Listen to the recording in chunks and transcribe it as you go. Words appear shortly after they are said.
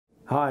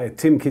Hi,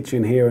 Tim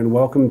Kitchen here and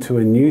welcome to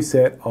a new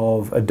set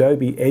of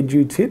Adobe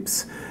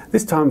EduTips,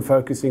 this time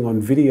focusing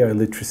on video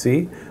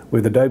literacy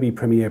with Adobe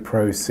Premiere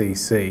Pro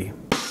CC.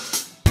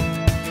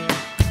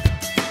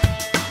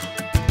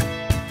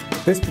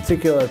 This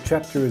particular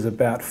chapter is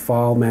about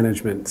file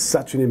management,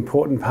 such an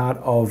important part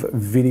of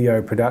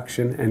video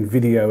production and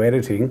video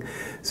editing.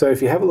 So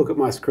if you have a look at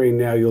my screen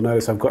now, you'll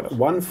notice I've got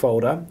one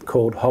folder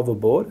called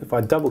Hoverboard. If I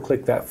double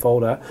click that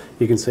folder,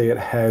 you can see it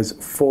has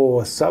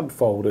 4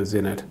 subfolders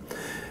in it.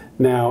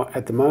 Now,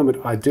 at the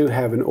moment, I do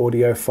have an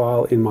audio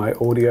file in my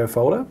audio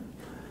folder,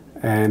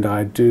 and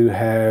I do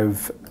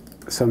have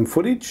some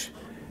footage,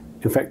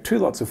 in fact 2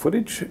 lots of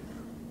footage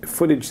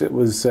that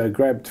was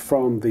grabbed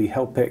from the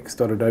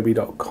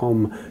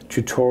helpex.adobe.com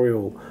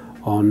tutorial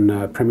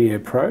on Premiere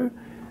Pro,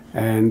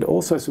 and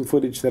also some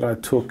footage that I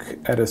took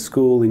at a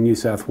school in New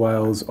South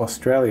Wales,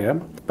 Australia,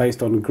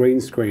 based on green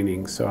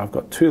screening. So I've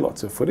got 2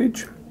 lots of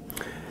footage,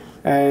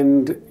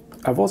 and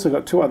I've also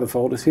got 2 other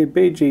folders here,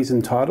 BGs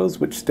and titles,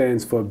 which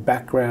stands for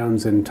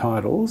backgrounds and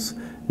titles.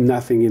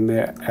 Nothing in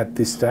there at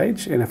this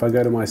stage. And if I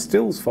go to my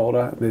stills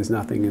folder, there's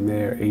nothing in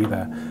there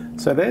either.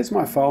 So there's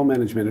my file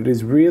management. It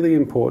is really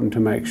important to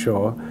make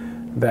sure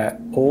that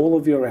all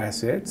of your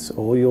assets,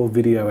 all your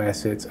video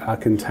assets, are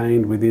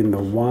contained within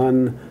the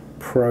one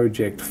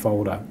project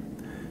folder.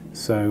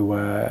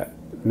 So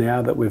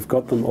now that we've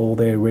got them all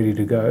there ready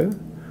to go,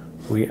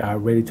 we are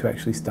ready to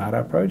actually start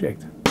our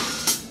project.